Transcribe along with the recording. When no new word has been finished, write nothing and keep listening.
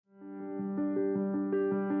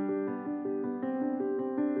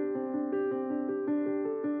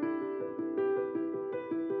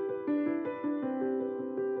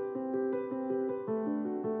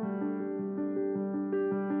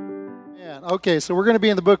Okay, so we're going to be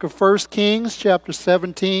in the book of 1 Kings, chapter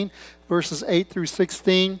 17, verses 8 through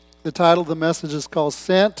 16. The title of the message is called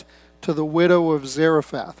Sent to the Widow of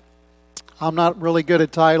Zarephath. I'm not really good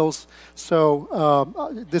at titles, so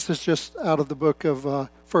this is just out of the book of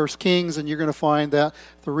 1 Kings, and you're going to find that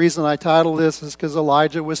the reason I titled this is because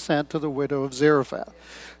Elijah was sent to the widow of Zarephath.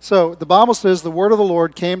 So the Bible says, the word of the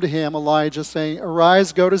Lord came to him, Elijah, saying,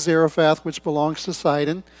 "Arise, go to Zarephath, which belongs to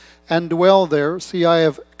Sidon, and dwell there. See, I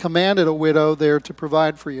have commanded a widow there to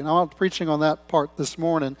provide for you." Now, I'm not preaching on that part this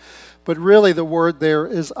morning, but really the word there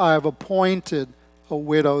is, I have appointed a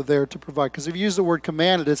widow there to provide. Because if you use the word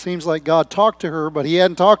commanded, it seems like God talked to her, but he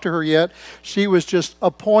hadn't talked to her yet. She was just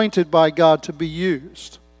appointed by God to be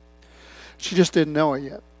used. She just didn't know it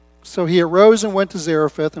yet. So he arose and went to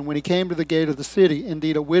Zarephath, and when he came to the gate of the city,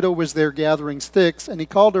 indeed a widow was there gathering sticks, and he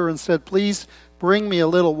called her and said, "Please bring me a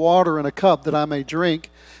little water in a cup that I may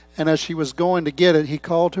drink." And as she was going to get it, he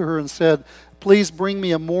called to her and said, "Please bring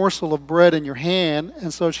me a morsel of bread in your hand."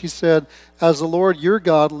 And so she said, "As the Lord your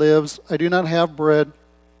God lives, I do not have bread,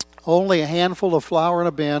 only a handful of flour in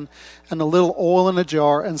a bin and a little oil in a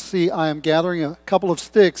jar. And see, I am gathering a couple of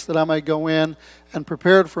sticks that I may go in and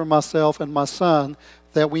prepare it for myself and my son,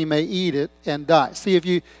 that we may eat it and die." See,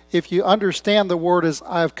 if you understand the word as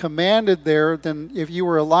I've commanded there, then if you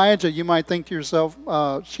were Elijah, you might think to yourself,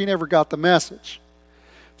 she never got the message.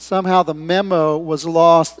 Somehow the memo was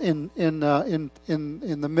lost in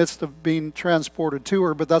the midst of being transported to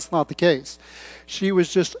her, but that's not the case. She was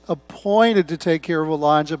just appointed to take care of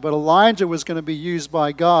Elijah, but Elijah was going to be used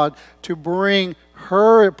by God to bring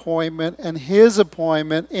her appointment and his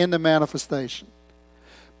appointment into manifestation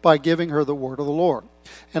by giving her the word of the Lord.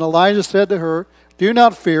 And Elijah said to her, "Do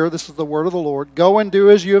not fear," this is the word of the Lord, "go and do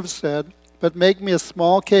as you have said, but make me a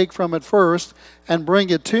small cake from it first and bring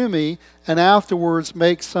it to me, and afterwards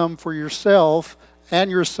make some for yourself and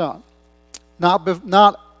your son. Not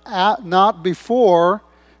before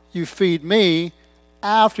you feed me,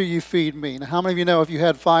 after you feed me." Now, how many of you know if you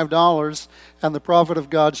had $5 and the prophet of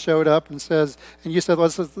God showed up and says, and you said, "Well,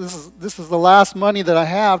 this is the last money that I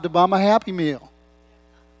have to buy my Happy Meal."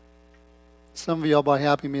 Some of y'all buy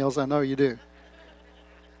Happy Meals, I know you do.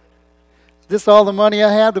 "This is all the money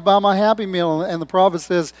I have to buy my Happy Meal." And the prophet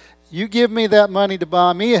says, "You give me that money to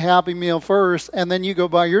buy me a Happy Meal first, and then you go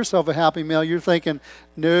buy yourself a Happy Meal." You're thinking,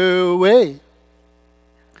 no way.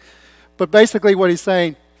 But basically what he's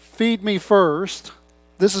saying, feed me first.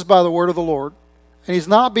 This is by the word of the Lord. And he's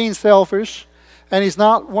not being selfish. And he's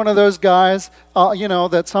not one of those guys,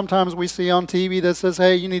 that sometimes we see on TV that says,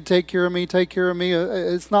 "Hey, you need to take care of me, take care of me."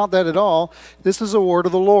 It's not that at all. This is a word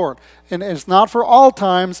of the Lord. And it's not for all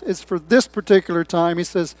times. It's for this particular time. He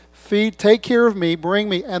says, take care of me, bring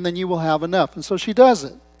me, and then you will have enough. And so she does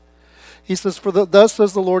it. He says, "Thus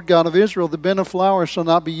says the Lord God of Israel, the bin of flour shall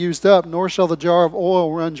not be used up, nor shall the jar of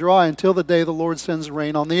oil run dry until the day the Lord sends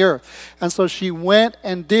rain on the earth." And so she went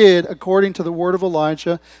and did according to the word of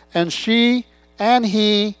Elijah, and she and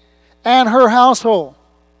he and her household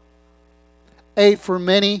ate for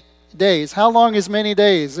many days. How long is many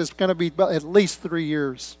days? It's going to be at least 3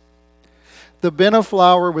 years. The bin of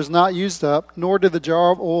flour was not used up, nor did the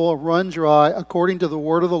jar of oil run dry, according to the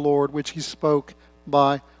word of the Lord, which he spoke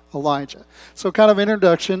by Elijah. So kind of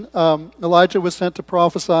introduction, Elijah was sent to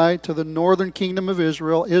prophesy to the northern kingdom of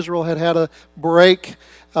Israel. Israel had had a break,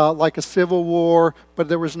 like a civil war, but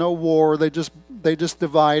there was no war. They just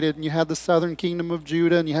divided, and you had the southern kingdom of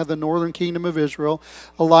Judah, and you had the northern kingdom of Israel.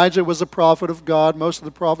 Elijah was a prophet of God. Most of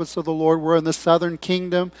the prophets of the Lord were in the southern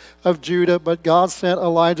kingdom of Judah, but God sent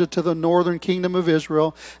Elijah to the northern kingdom of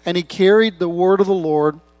Israel, and he carried the word of the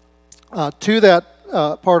Lord to that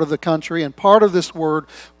part of the country. And part of this word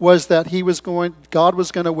was that God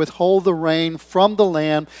was going to withhold the rain from the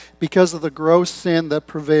land because of the gross sin that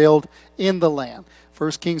prevailed in the land.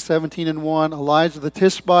 1 Kings 17:1, Elijah the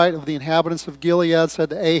Tishbite of the inhabitants of Gilead said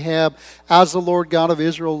to Ahab, "As the Lord God of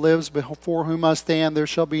Israel lives, before whom I stand, there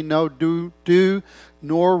shall be no dew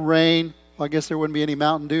nor rain." Well, I guess there wouldn't be any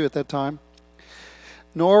Mountain Dew at that time.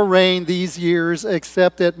 "Nor rain these years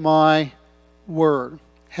except at my word."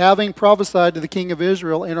 Having prophesied to the king of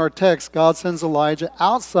Israel, in our text, God sends Elijah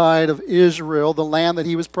outside of Israel, the land that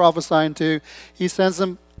he was prophesying to. He sends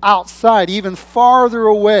him outside, even farther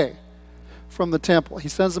away from the temple. He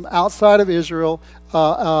sends him outside of Israel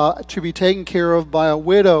to be taken care of by a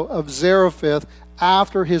widow of Zarephath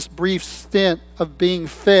after his brief stint of being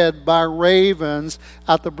fed by ravens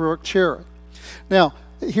at the brook Cherith. Now,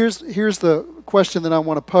 here's the question that I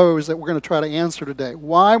want to pose that we're going to try to answer today.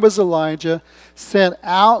 Why was Elijah sent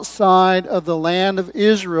outside of the land of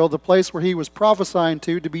Israel, the place where he was prophesying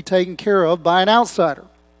to be taken care of by an outsider?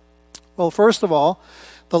 Well, first of all,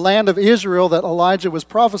 The land of Israel that Elijah was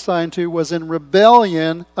prophesying to was in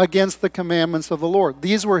rebellion against the commandments of the Lord.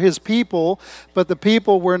 These were his people, but the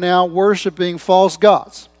people were now worshiping false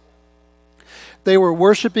gods. They were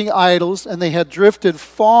worshiping idols, and they had drifted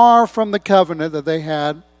far from the covenant that they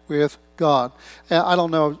had with God. I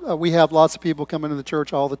don't know, we have lots of people coming to the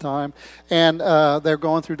church all the time, and they're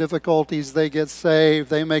going through difficulties. They get saved.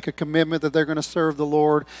 They make a commitment that they're going to serve the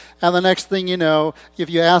Lord. And the next thing you know, if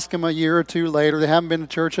you ask them a year or two later, they haven't been to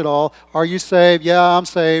church at all. Are you saved? Yeah, I'm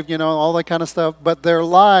saved, all that kind of stuff. But their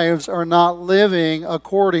lives are not living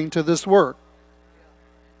according to this word.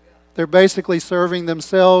 They're basically serving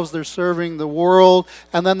themselves, they're serving the world,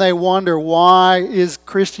 and then they wonder, why is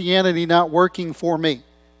Christianity not working for me?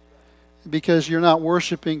 Because you're not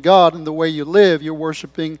worshiping God in the way you live, you're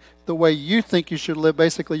worshiping the way you think you should live.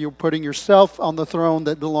 Basically, you're putting yourself on the throne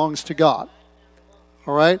that belongs to God.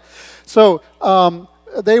 All right? So,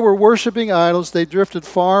 they were worshiping idols. They drifted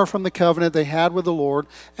far from the covenant they had with the Lord.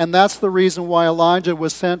 And that's the reason why Elijah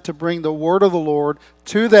was sent to bring the word of the Lord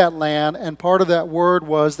to that land. And part of that word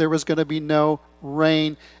was there was going to be no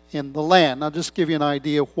rain in the land. Now, just give you an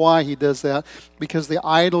idea of why he does that. Because the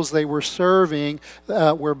idols they were serving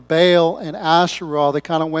were Baal and Asherah. They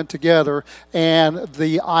kind of went together. And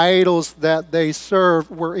the idols that they served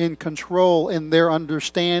were in control in their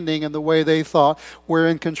understanding and the way they thought, were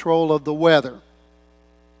in control of the weather.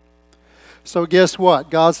 So guess what?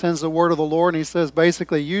 God sends the word of the Lord, and he says,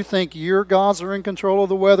 basically, you think your gods are in control of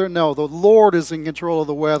the weather? No, the Lord is in control of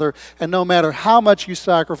the weather, and no matter how much you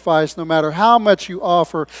sacrifice, no matter how much you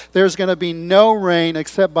offer, there's going to be no rain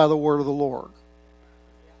except by the word of the Lord.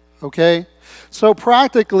 Okay? So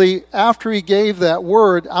practically, after he gave that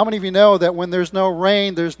word, how many of you know that when there's no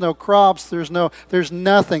rain, there's no crops, there's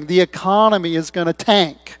nothing. The economy is going to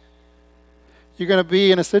tank. You're going to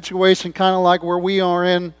be in a situation kind of like where we are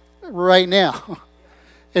in right now.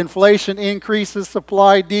 Inflation increases,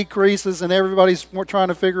 supply decreases, and everybody's trying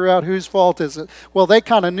to figure out whose fault is it. Well, they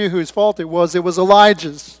kind of knew whose fault it was. It was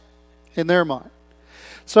Elijah's in their mind.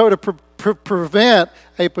 So to prevent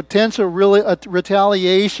a potential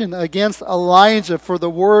retaliation against Elijah for the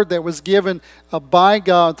word that was given by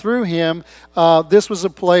God through him, this was a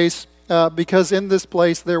place because in this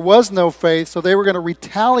place there was no faith, so they were going to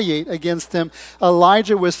retaliate against him.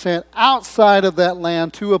 Elijah was sent outside of that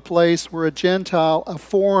land to a place where a Gentile, a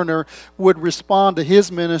foreigner, would respond to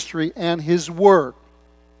his ministry and his word.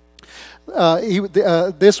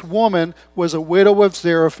 This woman was a widow of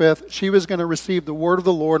Zarephath. She was going to receive the word of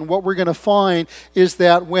the Lord. And what we're going to find is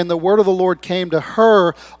that when the word of the Lord came to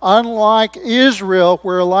her, unlike Israel,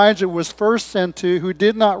 where Elijah was first sent to, who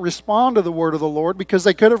did not respond to the word of the Lord because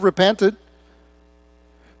they could have repented.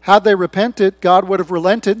 Had they repented, God would have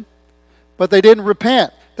relented. But they didn't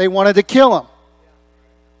repent. They wanted to kill him.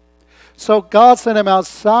 So God sent him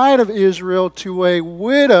outside of Israel to a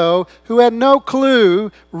widow who had no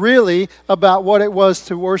clue, really, about what it was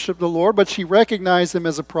to worship the Lord, but she recognized him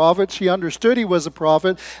as a prophet. She understood he was a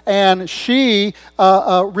prophet, and she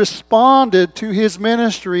responded to his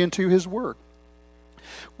ministry and to his word.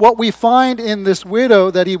 What we find in this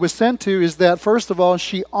widow that he was sent to is that, first of all,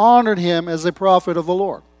 she honored him as a prophet of the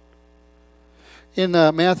Lord. In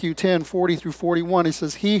Matthew 10, 40 through 41, he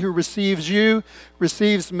says, he who receives you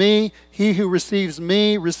receives me. He who receives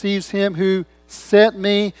me receives him who sent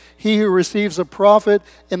me. He who receives a prophet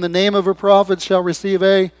in the name of a prophet shall receive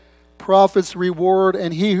a prophet's reward.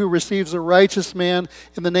 And he who receives a righteous man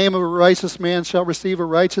in the name of a righteous man shall receive a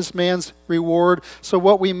righteous man's reward. So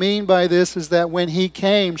what we mean by this is that when he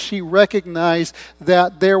came, she recognized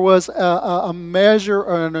that there was a measure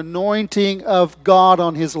or an anointing of God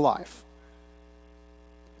on his life.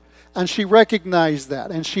 And she recognized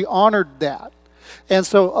that, and she honored that. And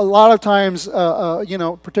so a lot of times,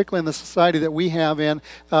 particularly in the society that we have in,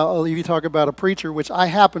 if you talk about a preacher, which I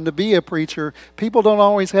happen to be a preacher, people don't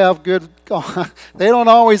always have good, they don't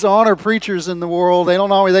always honor preachers in the world.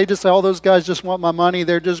 They just say, oh, those guys just want my money.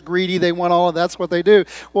 They're just greedy. They want all of that's what they do.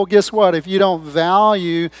 Well, guess what? If you don't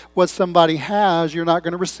value what somebody has, you're not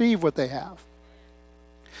going to receive what they have.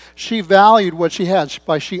 She valued what she had.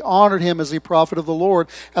 She honored him as a prophet of the Lord.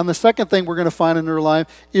 And the second thing we're going to find in her life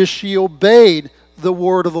is she obeyed the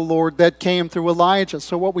word of the Lord that came through Elijah.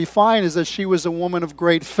 So what we find is that she was a woman of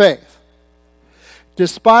great faith.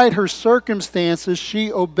 Despite her circumstances,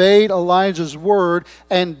 she obeyed Elijah's word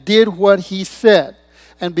and did what he said.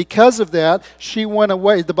 And because of that, she went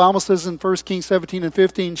away. The Bible says in 1 Kings 17 and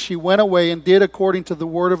 15, she went away and did according to the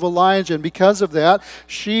word of Elijah. And because of that,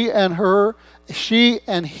 she and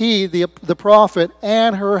he, the prophet,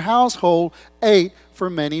 and her household ate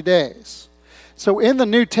for many days. So in the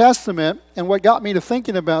New Testament, and what got me to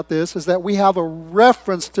thinking about this is that we have a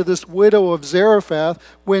reference to this widow of Zarephath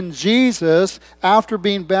when Jesus, after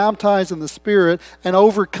being baptized in the Spirit and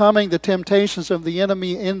overcoming the temptations of the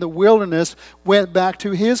enemy in the wilderness, went back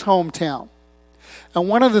to his hometown. And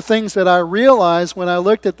one of the things that I realized when I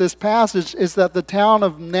looked at this passage is that the town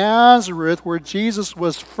of Nazareth, where Jesus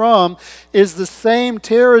was from, is the same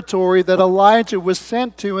territory that Elijah was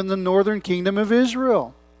sent to in the northern kingdom of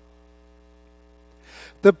Israel.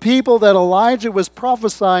 The people that Elijah was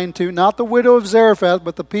prophesying to, not the widow of Zarephath,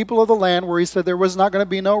 but the people of the land where he said there was not going to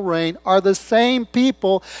be no rain, are the same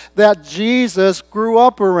people that Jesus grew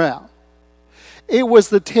up around. It was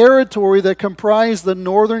the territory that comprised the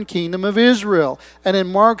northern kingdom of Israel. And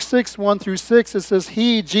in Mark 6, 1 through 6, it says,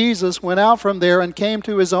 He, Jesus, went out from there and came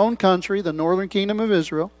to his own country, the northern kingdom of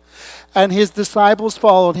Israel. And his disciples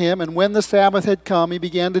followed him, and when the Sabbath had come, he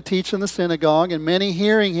began to teach in the synagogue, and many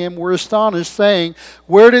hearing him were astonished, saying,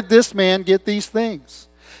 Where did this man get these things?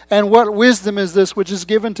 And what wisdom is this which is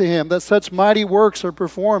given to him, that such mighty works are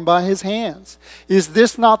performed by his hands? Is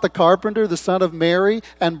this not the carpenter, the son of Mary,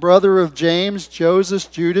 and brother of James,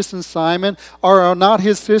 Joseph, Judas, and Simon? Are not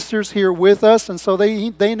his sisters here with us? And so they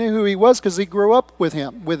knew who he was because he grew up with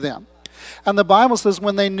them. And the Bible says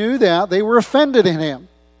when they knew that, they were offended in him.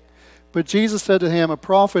 But Jesus said to him, A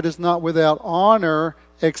prophet is not without honor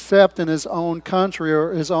except in his own country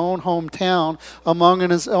or his own hometown, among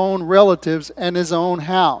his own relatives and his own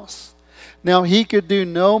house. Now he could do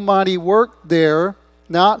no mighty work there.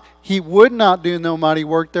 He would not do no mighty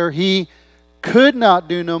work there. He could not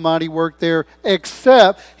do no mighty work there,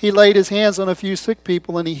 except he laid his hands on a few sick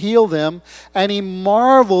people and he healed them. And he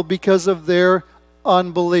marveled because of their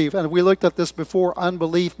unbelief. And we looked at this before.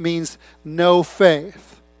 Unbelief means no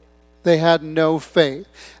faith. They had no faith.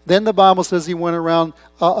 Then the Bible says he went around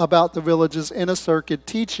about the villages in a circuit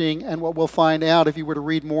teaching, and what we'll find out if you were to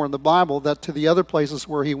read more in the Bible, that to the other places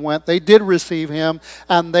where he went, they did receive him,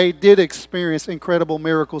 and they did experience incredible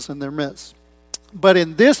miracles in their midst. But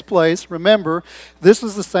in this place, remember, this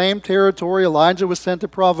is the same territory Elijah was sent to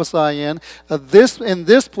prophesy in. In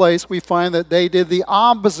this place, we find that they did the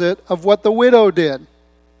opposite of what the widow did.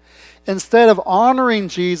 Instead of honoring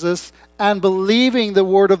Jesus and believing the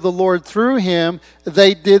word of the Lord through him,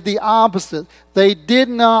 they did the opposite. They did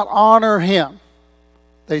not honor him.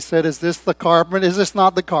 They said, Is this the carpenter? Is this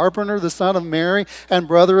not the carpenter, the son of Mary, and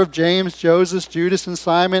brother of James, Joseph, Judas, and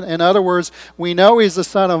Simon? In other words, we know he's the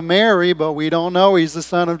son of Mary, but we don't know he's the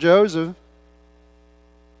son of Joseph.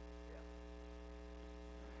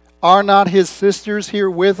 Are not his sisters here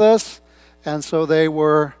with us? And so they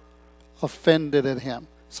were offended at him.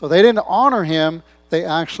 So they didn't honor him, they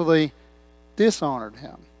actually dishonored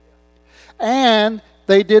him. And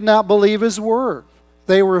they did not believe his word.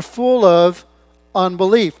 They were full of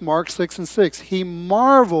unbelief. Mark 6 and 6. He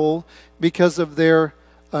marveled because of their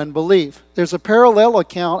unbelief. There's a parallel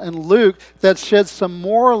account in Luke that sheds some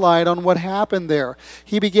more light on what happened there.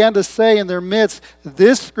 He began to say in their midst,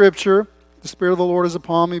 This scripture, the Spirit of the Lord is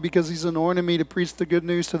upon me because he's anointed me to preach the good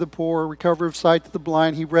news to the poor, recovery of sight to the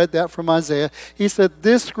blind. He read that from Isaiah. He said,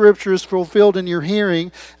 This scripture is fulfilled in your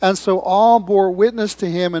hearing. And so all bore witness to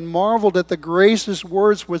him and marveled at the gracious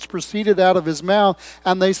words which proceeded out of his mouth.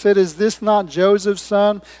 And they said, Is this not Joseph's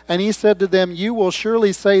son? And he said to them, You will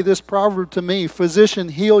surely say this proverb to me, Physician,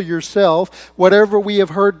 heal yourself. Whatever we have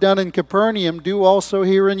heard done in Capernaum, do also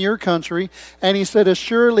here in your country. And he said,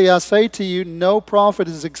 Assuredly I say to you, no prophet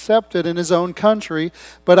is accepted in his own country.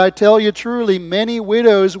 But I tell you truly, many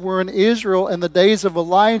widows were in Israel in the days of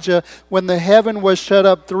Elijah when the heaven was shut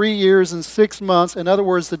up 3 years and 6 months. In other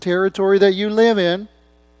words, the territory that you live in.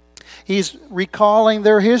 He's recalling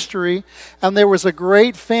their history. And there was a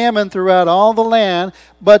great famine throughout all the land,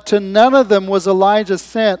 but to none of them was Elijah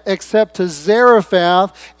sent except to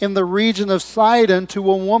Zarephath in the region of Sidon, to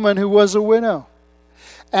a woman who was a widow.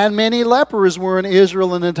 And many lepers were in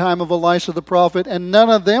Israel in the time of Elisha the prophet, and none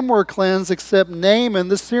of them were cleansed except Naaman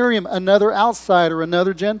the Syrian, another outsider,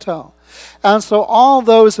 another Gentile. And so all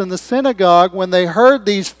those in the synagogue, when they heard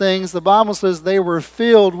these things, the Bible says they were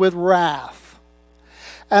filled with wrath.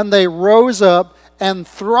 And they rose up and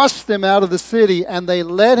thrust him out of the city, and they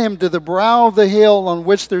led him to the brow of the hill on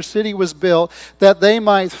which their city was built, that they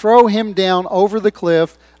might throw him down over the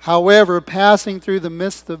cliff. However, passing through the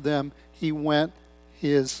midst of them, he went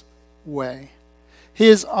his way.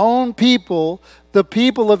 His own people, the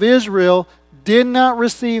people of Israel, did not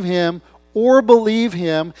receive him or believe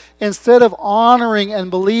him. Instead of honoring and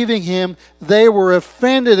believing him, they were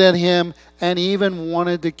offended at him and even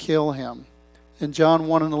wanted to kill him. In John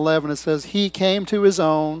 1 and 11 it says, He came to his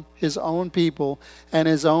own people, and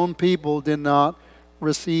his own people did not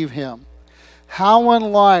receive him. How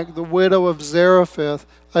unlike the widow of Zarephath,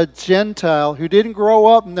 a Gentile who didn't grow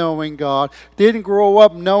up knowing God, didn't grow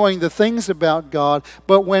up knowing the things about God,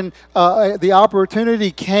 but when the opportunity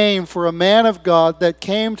came for a man of God that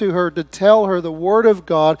came to her to tell her the Word of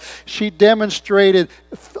God, she demonstrated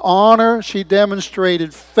honor, she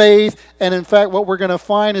demonstrated faith, and in fact what we're going to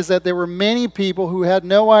find is that there were many people who had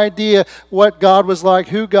no idea what God was like,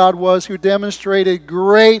 who God was, who demonstrated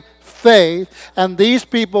great faith, and these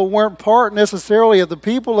people weren't part necessarily of the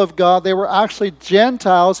people of God. They were actually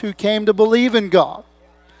Gentiles who came to believe in God.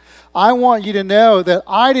 I want you to know that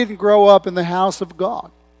I didn't grow up in the house of God.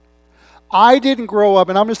 I didn't grow up,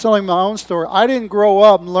 and I'm just telling my own story, I didn't grow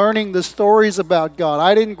up learning the stories about God.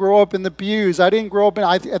 I didn't grow up in the pews. I didn't grow up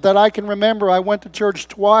that I can remember. I went to church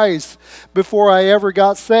twice before I ever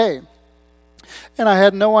got saved. And I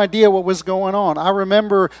had no idea what was going on. I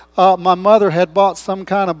remember my mother had bought some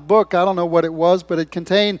kind of book. I don't know what it was, but it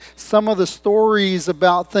contained some of the stories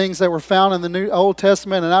about things that were found in the Old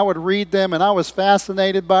Testament, and I would read them, and I was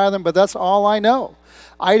fascinated by them, but that's all I know.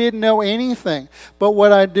 I didn't know anything. But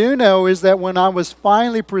what I do know is that when I was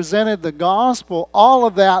finally presented the gospel, all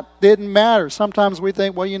of that didn't matter. Sometimes we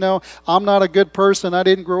think, well, you know, I'm not a good person. I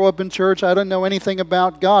didn't grow up in church. I don't know anything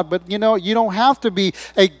about God. But, you know, you don't have to be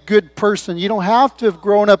a good person. You don't have to have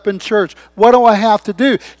grown up in church. What do I have to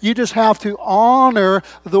do? You just have to honor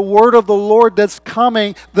the word of the Lord that's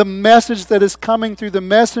coming, the message that is coming through the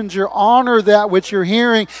messenger. Honor that which you're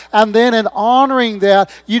hearing. And then in honoring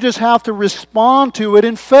that, you just have to respond to it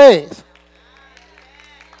in faith.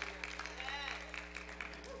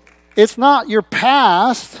 It's not your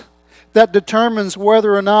past that determines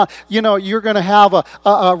whether or not, you know, you're going to have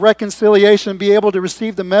a reconciliation and be able to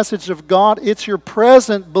receive the message of God. It's your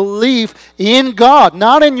present belief in God,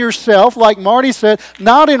 not in yourself, like Marty said,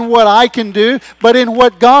 not in what I can do, but in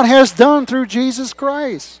what God has done through Jesus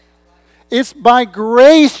Christ. It's by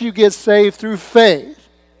grace you get saved through faith,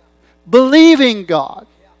 believing God.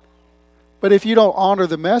 But if you don't honor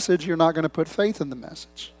the message, you're not going to put faith in the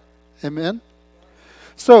message. Amen?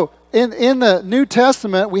 So, in the New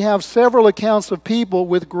Testament, we have several accounts of people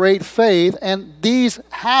with great faith, and these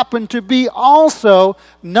happen to be also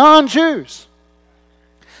non-Jews,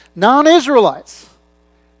 non-Israelites,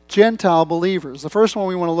 Gentile believers. The first one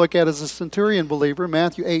we want to look at is a centurion believer,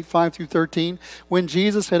 Matthew 8, 5 through 13. When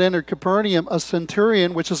Jesus had entered Capernaum, a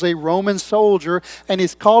centurion, which is a Roman soldier, and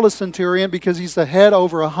he's called a centurion because he's the head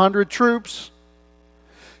over 100 troops.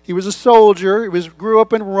 He was a soldier. He grew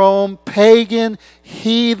up in Rome, pagan,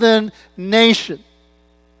 heathen nation.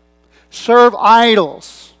 Serve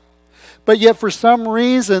idols. But yet for some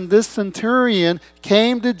reason, this centurion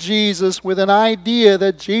came to Jesus with an idea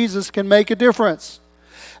that Jesus can make a difference.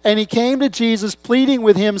 And he came to Jesus pleading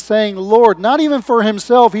with him, saying, Lord, not even for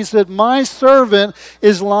himself, he said, my servant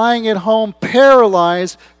is lying at home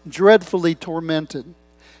paralyzed, dreadfully tormented.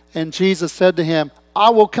 And Jesus said to him, I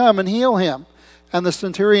will come and heal him. And the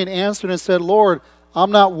centurion answered and said, Lord, I'm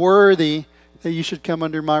not worthy that you should come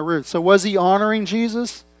under my roof. So was he honoring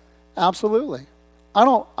Jesus? Absolutely. I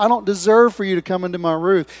don't deserve for you to come into my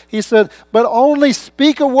roof. He said, but only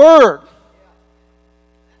speak a word,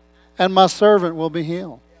 and my servant will be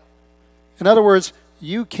healed. In other words,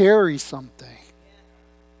 you carry something.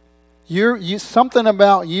 Something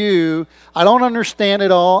about you, I don't understand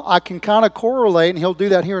it all. I can kind of correlate, and he'll do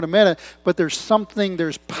that here in a minute, but there's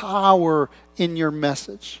power in your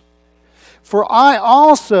message. For I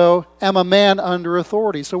also am a man under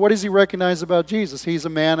authority. So what does he recognize about Jesus? He's a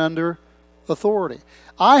man under authority.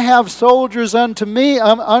 I have soldiers under me,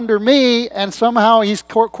 and somehow he's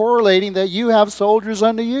correlating that you have soldiers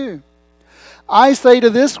under you. I say to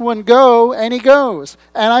this one, go, and he goes.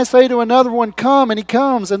 And I say to another one, come, and he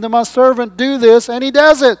comes. And then my servant, do this, and he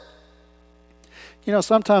does it. You know,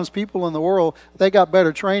 sometimes people in the world, they got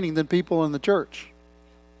better training than people in the church.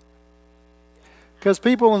 Because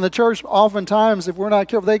people in the church, oftentimes, if we're not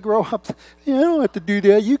careful, they grow up, I don't have to do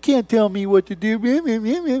that. You can't tell me what to do.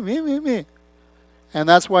 And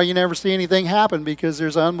that's why you never see anything happen, because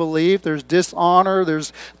there's unbelief, there's dishonor,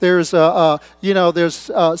 there's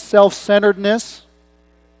self-centeredness.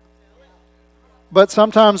 But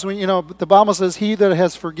sometimes when the Bible says, "He that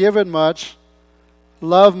has forgiven much,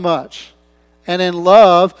 love much." And in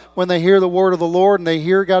love, when they hear the word of the Lord and they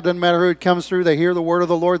hear God, doesn't matter who it comes through, they hear the word of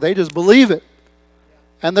the Lord, they just believe it,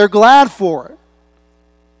 and they're glad for it,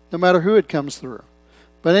 no matter who it comes through.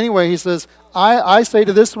 But anyway, he says, I say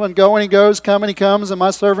to this one, go, and he goes, come, and he comes, and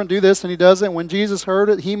my servant do this, and he does it. And when Jesus heard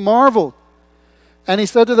it, he marveled. And he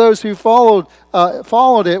said to those who followed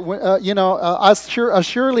it,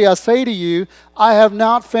 assuredly I say to you, I have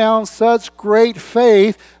not found such great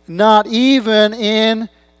faith, not even in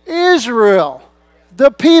Israel.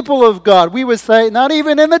 The people of God. We would say, not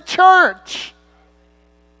even in the church.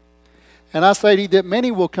 And I say to you that many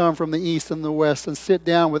will come from the east and the west and sit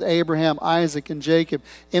down with Abraham, Isaac, and Jacob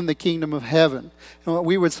in the kingdom of heaven. And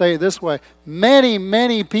we would say it this way: many,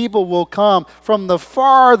 many people will come from the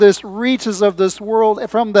farthest reaches of this world,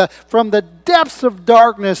 from the depths of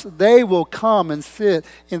darkness. They will come and sit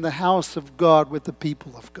in the house of God with the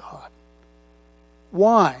people of God.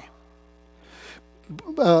 Why?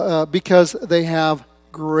 Because they have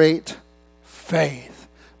great faith.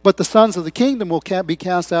 But the sons of the kingdom will be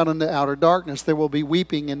cast out into outer darkness. There will be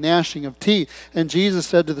weeping and gnashing of teeth. And Jesus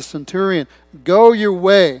said to the centurion, "Go your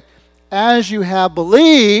way. As you have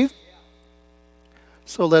believed,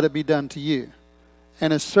 so let it be done to you."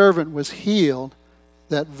 And his servant was healed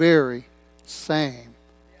that very same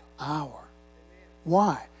hour.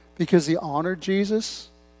 Why? Because he honored Jesus,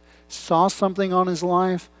 saw something on his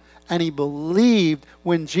life, and he believed.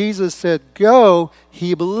 When Jesus said, "Go,"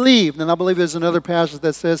 he believed. And I believe there's another passage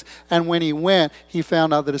that says, and when he went, he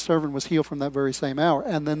found out that his servant was healed from that very same hour,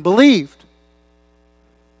 and then believed.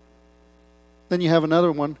 Then you have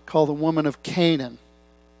another one called the woman of Canaan.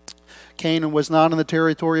 Canaan was not in the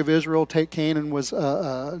territory of Israel. Canaan was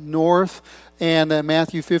north. And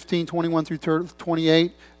Matthew 15:21 through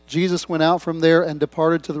 28, Jesus went out from there and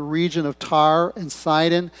departed to the region of Tyre and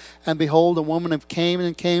Sidon. And behold, a woman of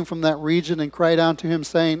Canaan came from that region and cried unto him,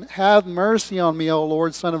 saying, "Have mercy on me, O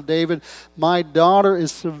Lord, Son of David. My daughter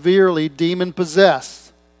is severely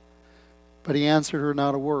demon-possessed." But he answered her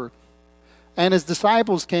not a word. And his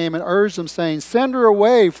disciples came and urged him, saying, "Send her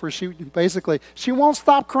away, for she won't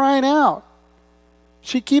stop crying out.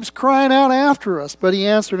 She keeps crying out after us." But he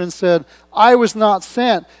answered and said, "I was not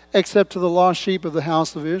sent except to the lost sheep of the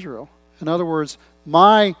house of Israel." In other words,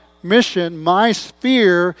 my mission, my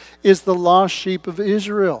sphere is the lost sheep of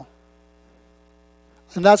Israel.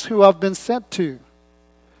 And that's who I've been sent to.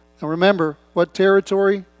 Now remember, what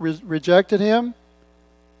territory rejected him?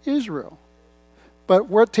 Israel. But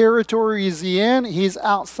what territory is he in? He's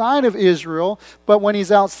outside of Israel. But when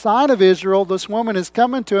he's outside of Israel, this woman is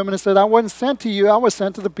coming to him and said, "I wasn't sent to you, I was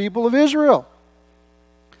sent to the people of Israel."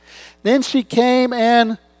 Then she came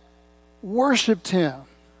and worshiped him,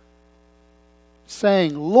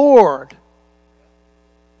 saying, "Lord,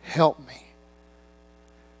 help me."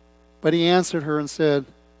 But he answered her and said,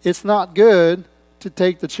 "It's not good to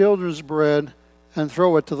take the children's bread and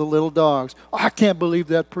throw it to the little dogs." I can't believe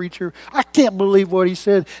that preacher. I can't believe what he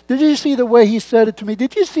said. Did you see the way he said it to me?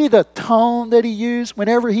 Did you see the tone that he used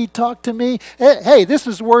whenever he talked to me? Hey, this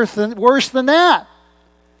is worse than that.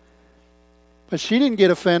 But she didn't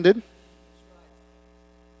get offended.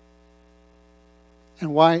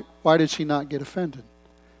 And why did she not get offended?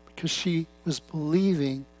 Because she was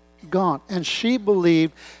believing God. And she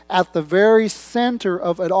believed at the very center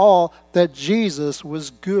of it all that Jesus was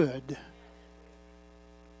good.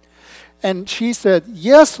 And she said,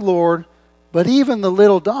 "Yes, Lord, but even the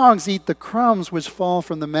little dogs eat the crumbs which fall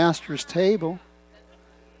from the master's table."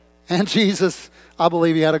 And Jesus, I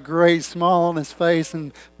believe he had a great smile on his face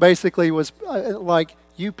and basically was like,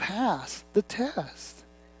 "You passed the test."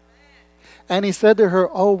 And he said to her,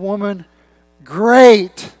 "Oh woman,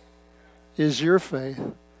 great is your faith.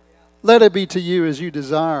 Let it be to you as you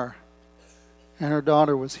desire." And her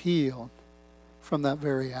daughter was healed from that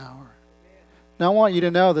very hour. Now I want you to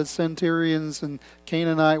know that centurions and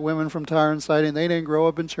Canaanite women from Tyre and Sidon, they didn't grow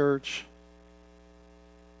up in church.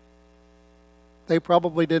 They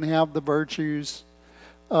probably didn't have the virtues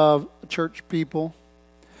of church people.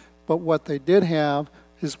 But what they did have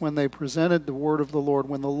is when they presented the word of the Lord,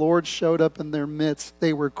 when the Lord showed up in their midst,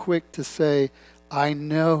 they were quick to say, "I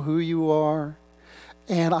know who you are,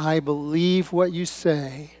 and I believe what you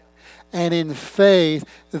say." And in faith,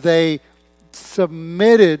 they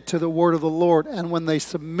submitted to the word of the Lord. And when they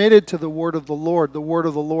submitted to the word of the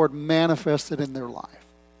Lord manifested in their life.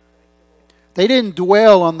 They didn't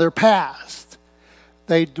dwell on their past.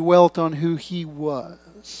 They dwelt on who he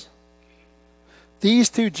was. These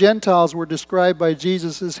two Gentiles were described by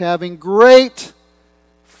Jesus as having great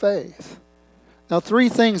faith. Now, three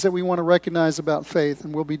things that we want to recognize about faith,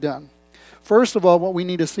 and we'll be done. First of all, what we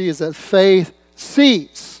need to see is that faith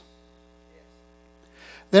sees.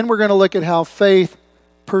 Then we're going to look at how faith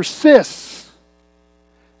persists.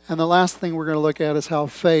 And the last thing we're going to look at is how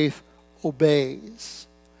faith obeys.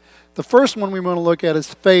 The first one we want to look at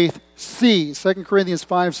is faith sees. 2 Corinthians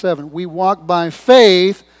 5:7. We walk by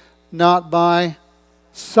faith, not by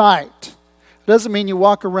sight. It doesn't mean you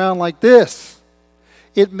walk around like this.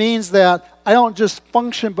 It means that I don't just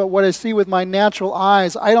function but what I see with my natural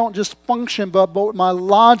eyes. I don't just function but what my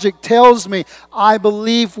logic tells me. I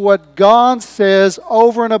believe what God says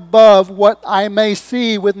over and above what I may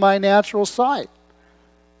see with my natural sight.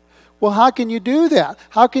 Well, how can you do that?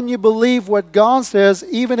 How can you believe what God says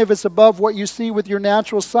even if it's above what you see with your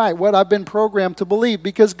natural sight, what I've been programmed to believe?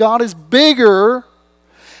 Because God is bigger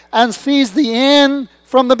and sees the end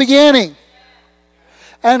from the beginning.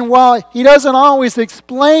 And while He doesn't always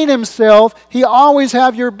explain Himself, He always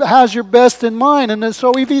has your best in mind. And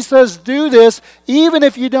so if He says, do this, even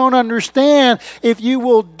if you don't understand, if you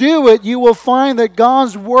will do it, you will find that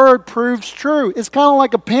God's Word proves true. It's kind of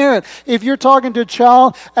like a parent. If you're talking to a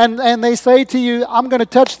child and they say to you, I'm going to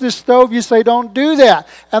touch this stove, you say, don't do that.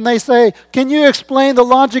 And they say, can you explain the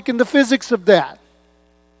logic and the physics of that?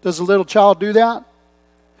 Does a little child do that?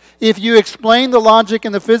 If you explain the logic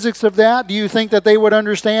and the physics of that, do you think that they would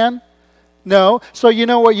understand? No. So you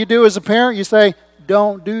know what you do as a parent? You say,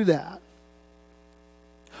 don't do that.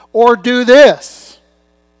 Or do this.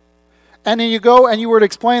 And then you go and you were to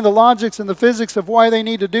explain the logics and the physics of why they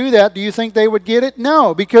need to do that. Do you think they would get it?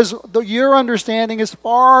 No, because your understanding is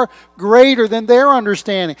far greater than their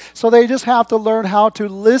understanding. So they just have to learn how to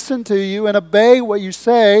listen to you and obey what you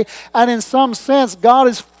say. And in some sense, God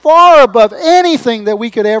is far above anything that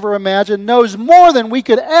we could ever imagine, knows more than we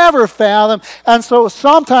could ever fathom. And so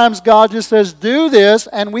sometimes God just says, do this,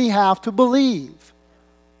 and we have to believe.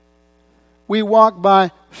 We walk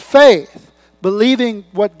by faith, believing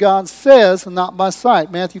what God says and not by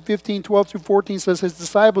sight. Matthew 15:12-14 says, his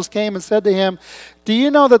disciples came and said to him, do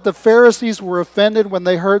you know that the Pharisees were offended when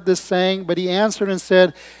they heard this saying? But he answered and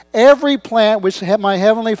said, every plant which my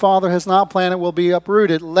heavenly Father has not planted will be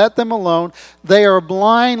uprooted. Let them alone. They are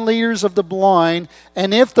blind leaders of the blind,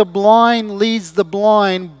 and if the blind leads the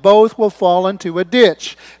blind, both will fall into a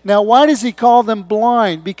ditch. Now, why does he call them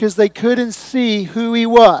blind? Because they couldn't see who he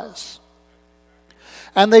was.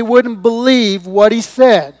 And they wouldn't believe what he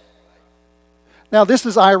said. Now, this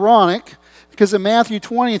is ironic, because in Matthew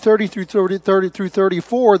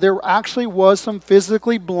 20:30-34, there actually was some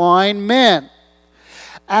physically blind men.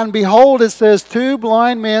 And behold, it says, two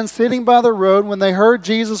blind men sitting by the road, when they heard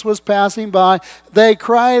Jesus was passing by, they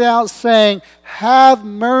cried out, saying, have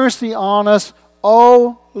mercy on us,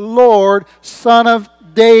 O Lord, Son of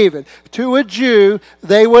David. To a Jew,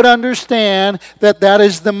 they would understand that that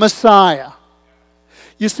is the Messiah.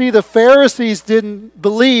 You see, the Pharisees didn't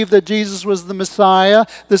believe that Jesus was the Messiah.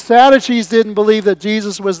 The Sadducees didn't believe that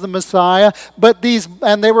Jesus was the Messiah.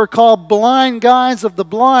 And they were called blind guides of the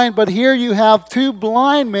blind. But here you have two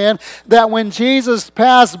blind men that when Jesus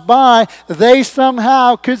passed by, they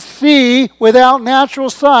somehow could see without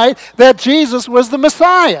natural sight that Jesus was the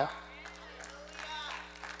Messiah.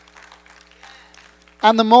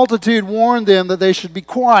 And the multitude warned them that they should be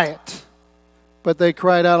quiet. But they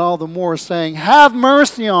cried out all the more, saying, have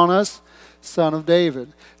mercy on us, Son of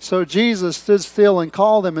David. So Jesus stood still and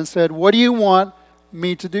called them and said, what do you want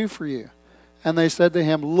me to do for you? And they said to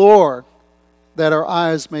him, Lord, that our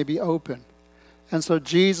eyes may be open. And so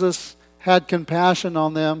Jesus had compassion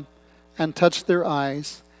on them and touched their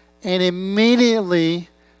eyes. And immediately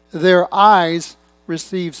their eyes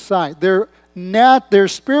received sight. Their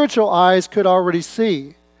spiritual eyes could already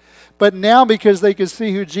see. But now, because they could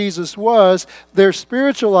see who Jesus was, their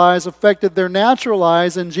spiritual eyes affected their natural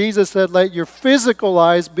eyes. And Jesus said, let your physical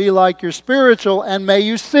eyes be like your spiritual, and may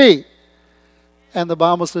you see. And the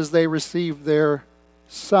Bible says they received their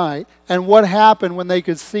sight. And what happened when they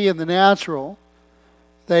could see in the natural?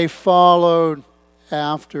 They followed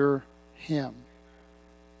after him.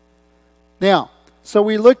 Now, so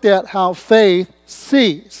we looked at how faith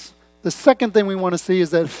sees. The second thing we want to see is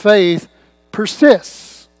that faith persists.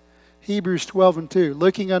 Hebrews 12:2,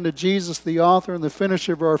 looking unto Jesus, the author and the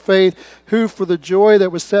finisher of our faith, who for the joy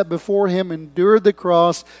that was set before him endured the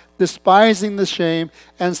cross, despising the shame,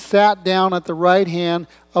 and sat down at the right hand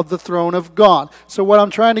of the throne of God. So what I'm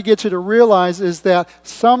trying to get you to realize is that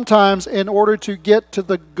sometimes in order to get to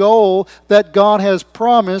the goal that God has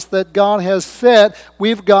promised, that God has set,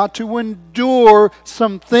 we've got to endure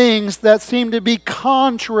some things that seem to be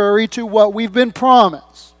contrary to what we've been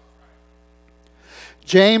promised.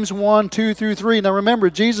 James 1:2-3. Now remember,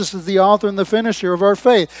 Jesus is the author and the finisher of our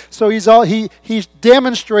faith. So he's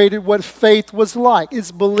demonstrated what faith was like.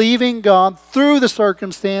 It's believing God through the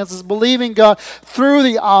circumstances, believing God through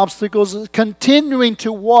the obstacles, continuing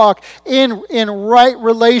to walk in right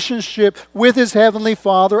relationship with his heavenly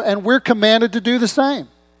Father, and we're commanded to do the same.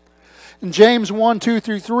 In James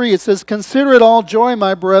 1:2-3, it says, consider it all joy,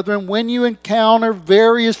 my brethren, when you encounter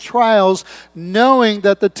various trials, knowing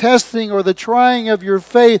that the testing or the trying of your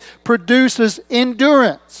faith produces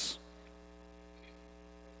endurance.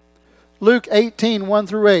 Luke 18, 1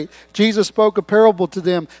 through 8. Jesus spoke a parable to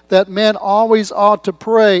them that men always ought to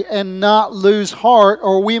pray and not lose heart,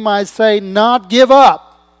 or we might say not give up.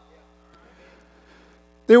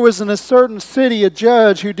 There was in a certain city a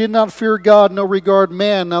judge who did not fear God nor regard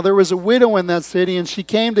man. Now there was a widow in that city, and she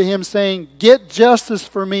came to him saying, "Get justice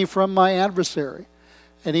for me from my adversary."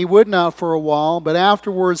 And he would not for a while, but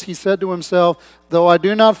afterwards he said to himself, "Though I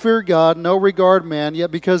do not fear God, no regard man,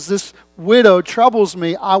 yet because this widow troubles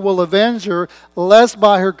me, I will avenge her, lest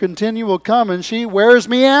by her continual coming she wears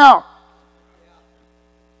me out."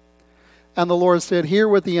 And the Lord said, "Hear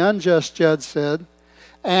what the unjust judge said.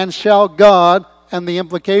 And shall God," and the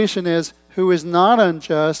implication is, who is not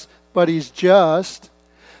unjust, but he's just,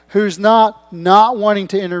 who's not wanting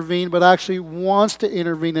to intervene, but actually wants to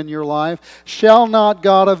intervene in your life, "shall not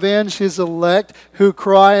God avenge his elect who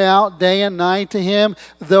cry out day and night to him,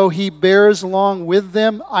 though he bears long with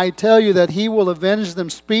them? I tell you that he will avenge them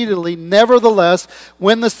speedily. Nevertheless,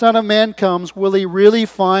 when the Son of Man comes, will he really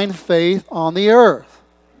find faith on the earth?"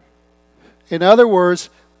 In other words,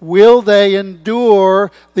 will they endure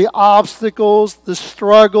the obstacles, the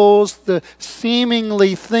struggles, the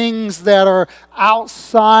seemingly things that are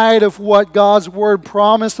outside of what God's Word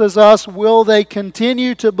promises us? Will they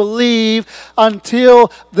continue to believe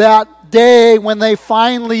until that day when they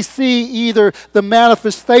finally see either the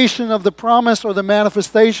manifestation of the promise or the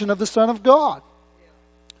manifestation of the Son of God?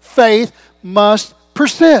 Faith must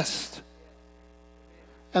persist.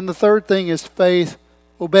 And the third thing is faith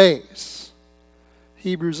obeys.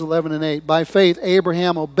 Hebrews 11 and 8. By faith,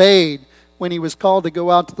 Abraham obeyed when he was called to go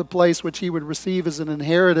out to the place which he would receive as an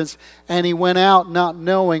inheritance, and he went out not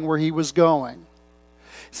knowing where he was going.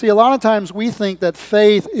 See, a lot of times we think that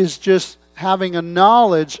faith is just having a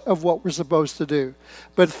knowledge of what we're supposed to do.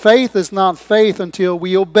 But faith is not faith until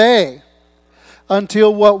we obey.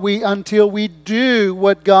 Until we do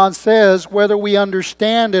what God says, whether we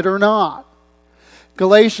understand it or not.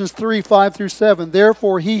 Galatians 3, 5 through 7.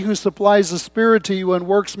 Therefore, he who supplies the Spirit to you and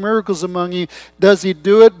works miracles among you, does he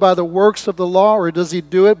do it by the works of the law, or does he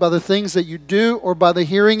do it by the things that you do, or by the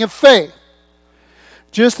hearing of faith?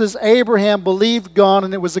 Just as Abraham believed God,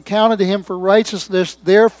 and it was accounted to him for righteousness,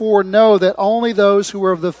 therefore know that only those who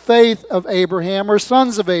are of the faith of Abraham are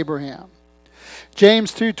sons of Abraham.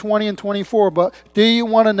 James 2, 20 and 24. But do you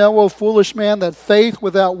want to know, O foolish man, that faith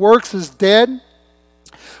without works is dead?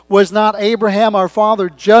 Was not Abraham our father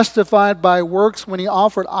justified by works when he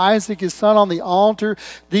offered Isaac his son on the altar?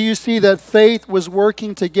 Do you see that faith was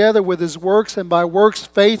working together with his works, and by works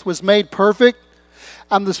faith was made perfect?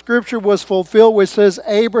 And the scripture was fulfilled which says,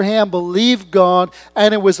 Abraham believed God,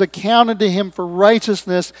 and it was accounted to him for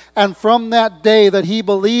righteousness. And from that day that he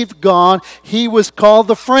believed God, he was called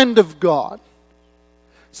the friend of God.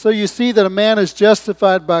 So you see that a man is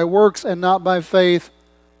justified by works and not by faith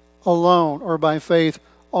alone, or by faith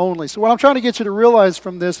only. So what I'm trying to get you to realize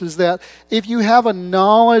from this is that if you have a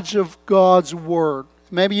knowledge of God's Word,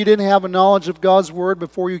 maybe you didn't have a knowledge of God's Word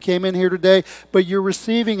before you came in here today, but you're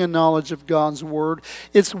receiving a knowledge of God's Word.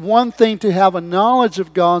 It's one thing to have a knowledge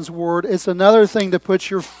of God's Word. It's another thing to put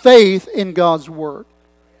your faith in God's Word.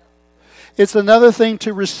 It's another thing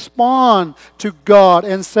to respond to God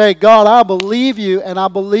and say, God, I believe you, and I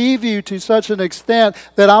believe you to such an extent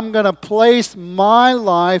that I'm going to place my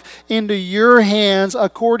life into your hands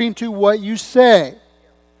according to what you say.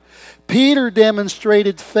 Peter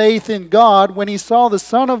demonstrated faith in God when he saw the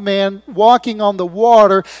Son of Man walking on the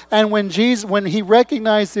water, and when he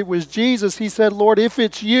recognized it was Jesus, he said, Lord, if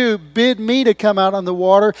it's you, bid me to come out on the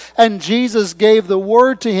water. And Jesus gave the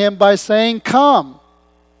word to him by saying, come.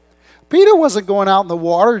 Peter wasn't going out in the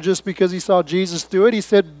water just because he saw Jesus do it. He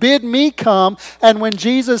said, bid me come. And when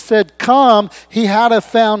Jesus said come, he had a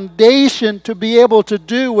foundation to be able to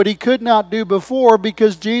do what he could not do before,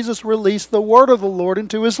 because Jesus released the word of the Lord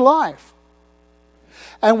into his life.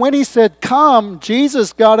 And when he said come,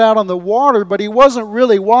 Jesus got out on the water, but he wasn't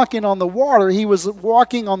really walking on the water. He was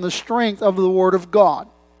walking on the strength of the word of God.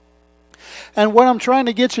 And what I'm trying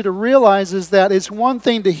to get you to realize is that it's one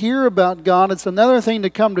thing to hear about God, it's another thing to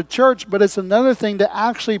come to church, but it's another thing to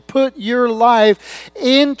actually put your life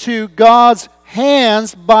into God's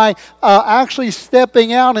hands by actually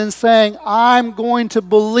stepping out and saying, I'm going to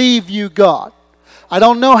believe you, God. I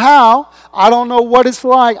don't know how. I don't know what it's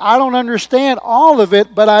like. I don't understand all of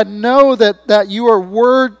it, but I know that your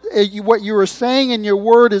word, what you are saying in your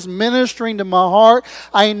word is ministering to my heart.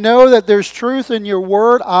 I know that there's truth in your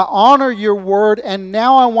word. I honor your word, and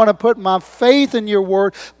now I want to put my faith in your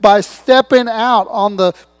word by stepping out on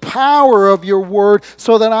the power of your word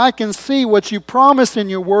so that I can see what you promise in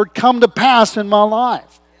your word come to pass in my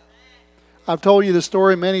life. I've told you the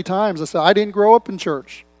story many times. I said, I didn't grow up in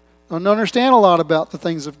church. Don't understand a lot about the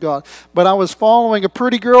things of God. But I was following a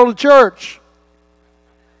pretty girl to church.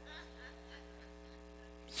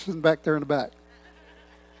 She's back there in the back.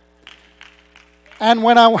 And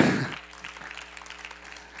when I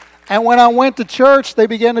went to church, they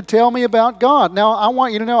began to tell me about God. Now, I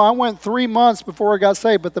want you to know, I went 3 months before I got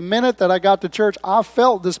saved, but the minute that I got to church, I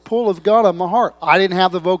felt this pull of God on my heart. I didn't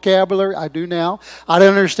have the vocabulary. I do now. I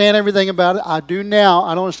didn't understand everything about it. I do now.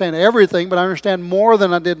 I don't understand everything, but I understand more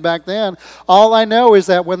than I did back then. All I know is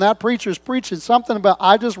that when that preacher's preaching something about,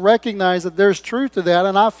 I just recognize that there's truth to that,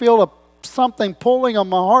 and I feel something pulling on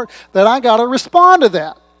my heart that I got to respond to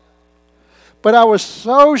that. But I was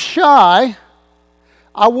so shy,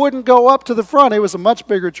 I wouldn't go up to the front. It was a much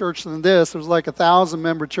bigger church than this. It was like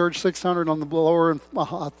 1,000-member church, 600 on the lower and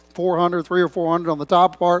 400, 300 or 400 on the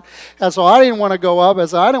top part. And so I didn't want to go up.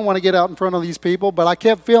 I didn't want to get out in front of these people, but I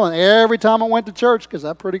kept feeling every time I went to church, because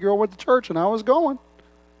that pretty girl went to church and I was going.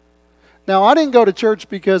 Now, I didn't go to church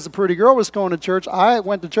because the pretty girl was going to church. I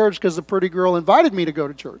went to church because the pretty girl invited me to go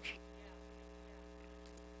to church.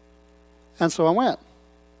 And so I went.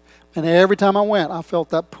 And every time I went, I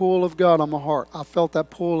felt that pull of God on my heart. I felt that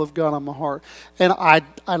pull of God on my heart. And I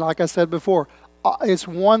like I said before, it's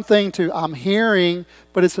one thing I'm hearing,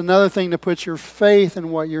 but it's another thing to put your faith in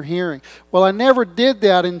what you're hearing. Well, I never did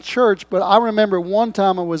that in church, but I remember one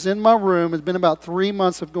time I was in my room. It's been about 3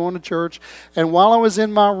 months of going to church. And while I was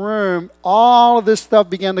in my room, all of this stuff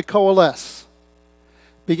began to coalesce,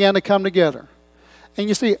 began to come together. And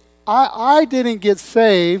you see, I didn't get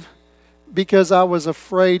saved because I was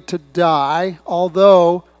afraid to die,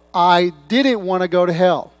 although I didn't want to go to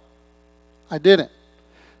hell. I didn't.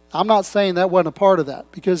 I'm not saying that wasn't a part of that,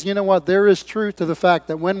 because you know what? There is truth to the fact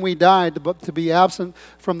that when we die, to be absent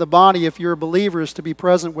from the body, if you're a believer, is to be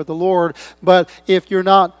present with the Lord. But if you're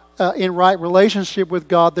not in right relationship with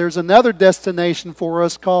God, there's another destination for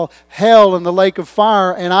us called hell and the lake of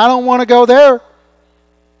fire, and I don't want to go there.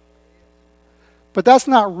 But that's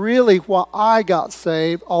not really why I got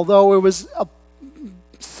saved, although it was a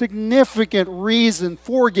significant reason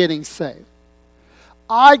for getting saved.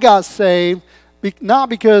 I got saved not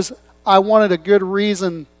because I wanted a good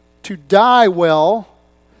reason to die well,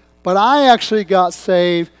 but I actually got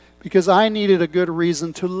saved because I needed a good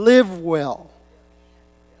reason to live well.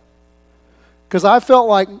 Because I felt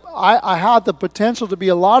like I had the potential to be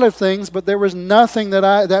a lot of things, but there was nothing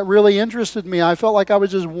that really interested me. I felt like I was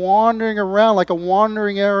just wandering around like a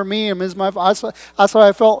wandering Aramean. That's how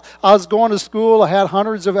I felt. I was going to school. I had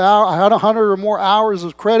hundreds of hours. I had 100 or more hours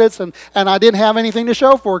of credits, and I didn't have anything to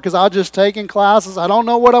show for it because I was just taking classes. I don't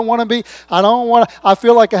know what I want to be. I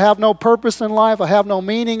feel like I have no purpose in life. I have no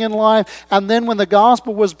meaning in life. And then when the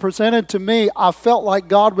gospel was presented to me, I felt like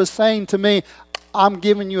God was saying to me, I'm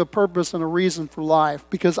giving you a purpose and a reason for life,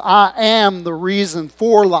 because I am the reason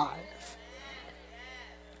for life.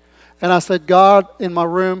 And I said, God, in my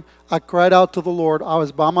room, I cried out to the Lord. I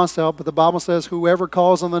was by myself, but the Bible says, whoever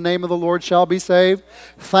calls on the name of the Lord shall be saved.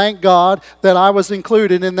 Thank God that I was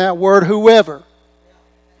included in that word, whoever.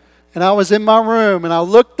 And I was in my room, and I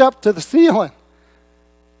looked up to the ceiling.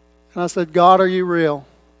 And I said, God, are you real?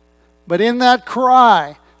 But in that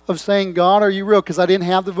cry of saying, God, are you real? Because I didn't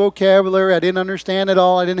have the vocabulary. I didn't understand it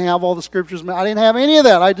all. I didn't have all the scriptures. I didn't have any of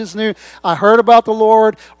that. I just knew, I heard about the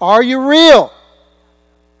Lord. Are you real?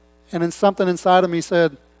 And then something inside of me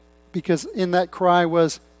said, because in that cry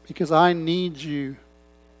was, because I need you.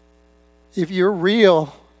 If you're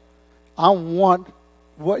real, I want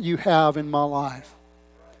what you have in my life.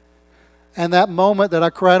 And that moment that I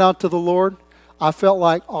cried out to the Lord, I felt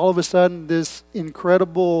like all of a sudden this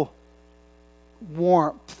incredible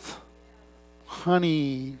warmth,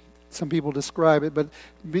 honey, some people describe it, but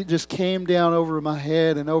it just came down over my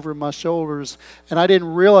head and over my shoulders. And I didn't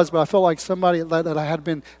realize, but I felt like somebody that I had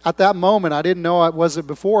been, at that moment, I didn't know it wasn't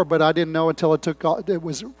before, but I didn't know until it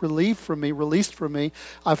was released from me.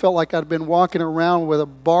 I felt like I'd been walking around with a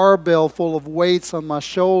barbell full of weights on my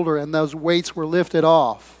shoulder, and those weights were lifted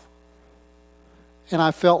off. And I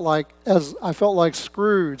felt like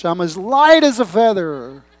Scrooge. I'm as light as a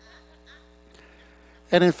feather.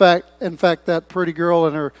 And in fact, that pretty girl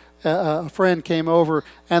and her friend came over,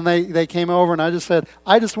 and they came over, and I just said,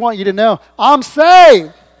 I just want you to know, I'm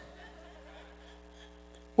saved.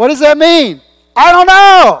 What does that mean? I don't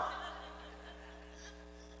know.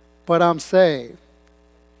 But I'm saved.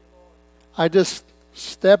 I just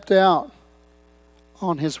stepped out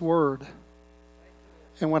on His Word.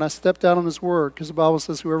 And when I stepped out on His Word, because the Bible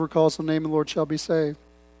says whoever calls the name of the Lord shall be saved,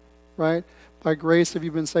 right? By grace have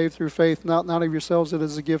you been saved through faith, not of yourselves, it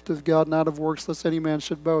is a gift of God, not of works, lest any man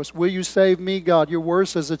should boast. Will you save me, God? Your word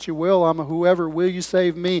says that you will. I'm a whoever. Will you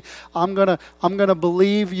save me? I'm gonna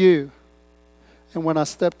believe you. And when I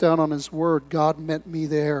stepped down on his word, God met me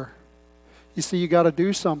there. You see, you got to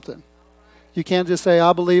do something. You can't just say,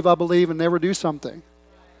 I believe, and never do something.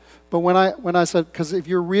 But when I said, because if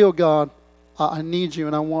you're real, God, I need you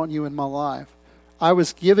and I want you in my life. I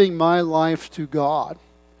was giving my life to God.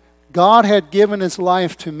 God had given his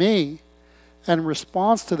life to me, and in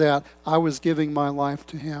response to that, I was giving my life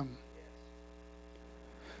to him.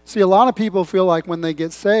 See, a lot of people feel like when they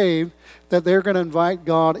get saved that they're going to invite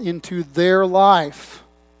God into their life.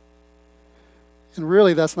 And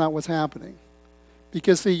really, that's not what's happening.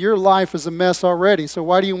 Because, see, your life is a mess already, so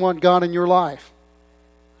why do you want God in your life?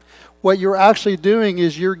 What you're actually doing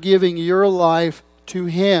is you're giving your life to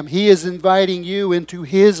him. He is inviting you into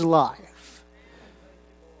his life.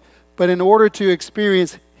 But in order to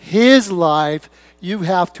experience his life, you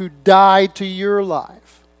have to die to your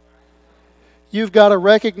life. You've got to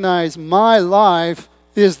recognize my life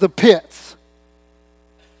is the pits.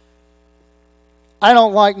 I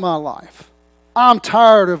don't like my life. I'm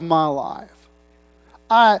tired of my life.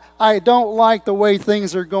 I don't like the way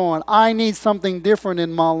things are going. I need something different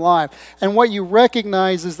in my life. And what you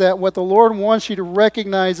recognize is that what the Lord wants you to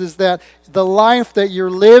recognize is that the life that you're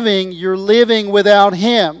living without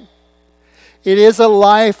him. It is a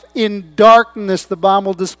life in darkness, the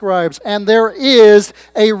Bible describes. And there is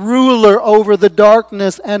a ruler over the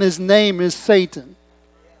darkness, and his name is Satan.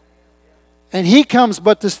 And he comes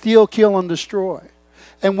but to steal, kill, and destroy.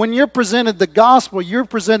 And when you're presented the gospel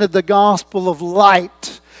of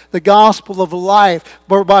light, the gospel of life.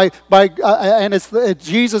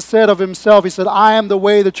 Jesus said of himself, he said, I am the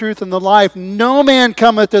way, the truth, and the life. No man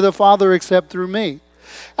cometh to the Father except through me.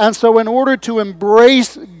 And so in order to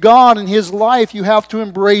embrace God in his life, you have to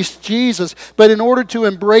embrace Jesus. But in order to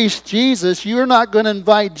embrace Jesus, you're not going to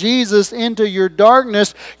invite Jesus into your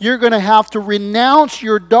darkness. You're going to have to renounce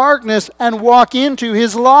your darkness and walk into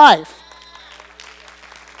his life.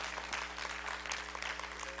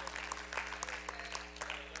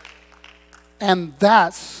 And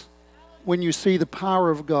that's when you see the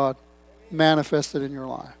power of God manifested in your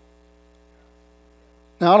life.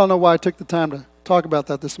 Now, I don't know why I took the time to talk about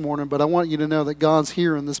that this morning, but I want you to know that God's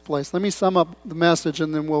here in this place. Let me sum up the message,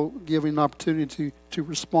 and then we'll give you an opportunity to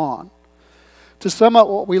respond. To sum up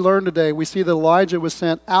what we learned today, we see that Elijah was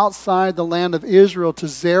sent outside the land of Israel to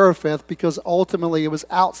Zarephath because ultimately it was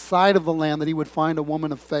outside of the land that he would find a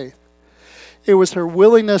woman of faith. It was her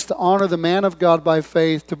willingness to honor the man of God by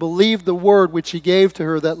faith, to believe the word which he gave to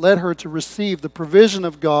her that led her to receive the provision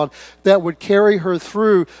of God that would carry her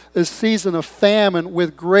through this season of famine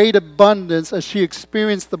with great abundance as she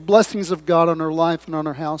experienced the blessings of God on her life and on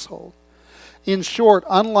her household. In short,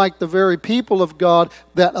 unlike the very people of God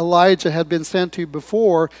that Elijah had been sent to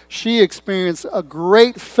before, she experienced a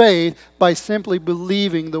great faith by simply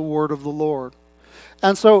believing the word of the Lord.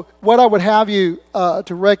 And so what I would have you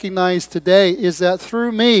to recognize today is that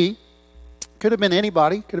through me, could have been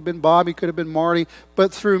anybody, could have been Bobby, could have been Marty,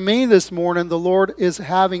 but through me this morning, the Lord is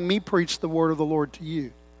having me preach the word of the Lord to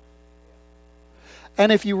you.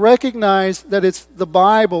 And if you recognize that it's the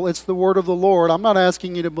Bible, it's the word of the Lord, I'm not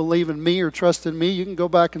asking you to believe in me or trust in me. You can go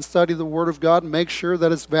back and study the word of God and make sure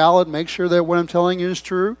that it's valid, make sure that what I'm telling you is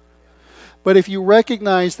true. But if you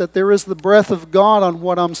recognize that there is the breath of God on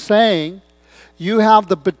what I'm saying, you have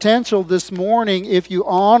the potential this morning, if you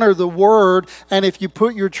honor the word and if you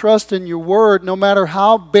put your trust in your word, no matter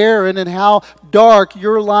how barren and how dark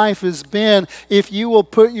your life has been, if you will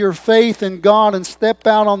put your faith in God and step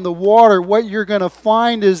out on the water, what you're going to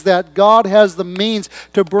find is that God has the means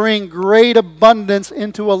to bring great abundance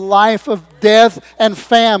into a life of death and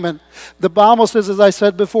famine. The Bible says, as I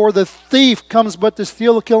said before, the thief comes but to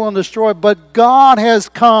steal, kill, and destroy. But God has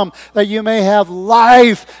come that you may have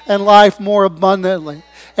life and life more abundantly.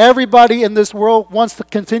 Everybody in this world wants to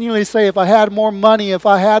continually say, if I had more money, if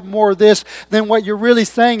I had more of this, then what you're really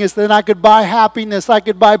saying is then I could buy happiness, I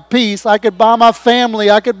could buy peace, I could buy my family,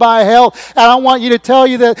 I could buy health. And I want you to tell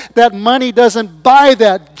you that money doesn't buy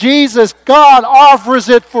that. Jesus, God, offers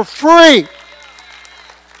it for free.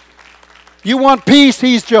 You want peace,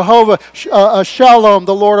 he's Jehovah Shalom,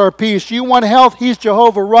 the Lord our peace. You want health, he's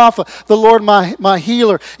Jehovah Rapha, the Lord my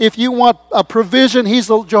healer. If you want a provision, he's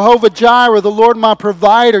Jehovah Jireh, the Lord my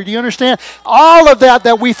provider. Do you understand? All of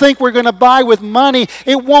that we think we're going to buy with money,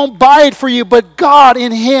 it won't buy it for you, but God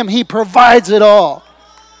in him, he provides it all.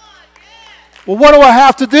 Well, what do I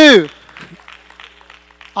have to do?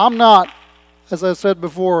 I'm not, as I said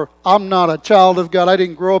before, I'm not a child of God. I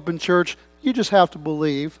didn't grow up in church. You just have to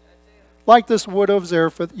believe. Like this widow of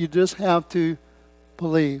Zarephath, you just have to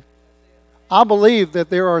believe. I believe that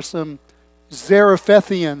there are some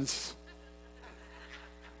Zarephathians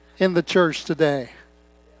in the church today.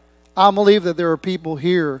 I believe that there are people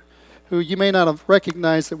here who you may not have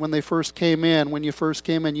recognized it when they first came in. When you first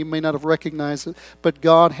came in, you may not have recognized it, but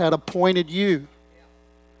God had appointed you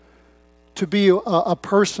to be a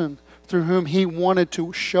person through whom He wanted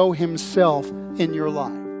to show Himself in your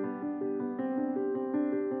life.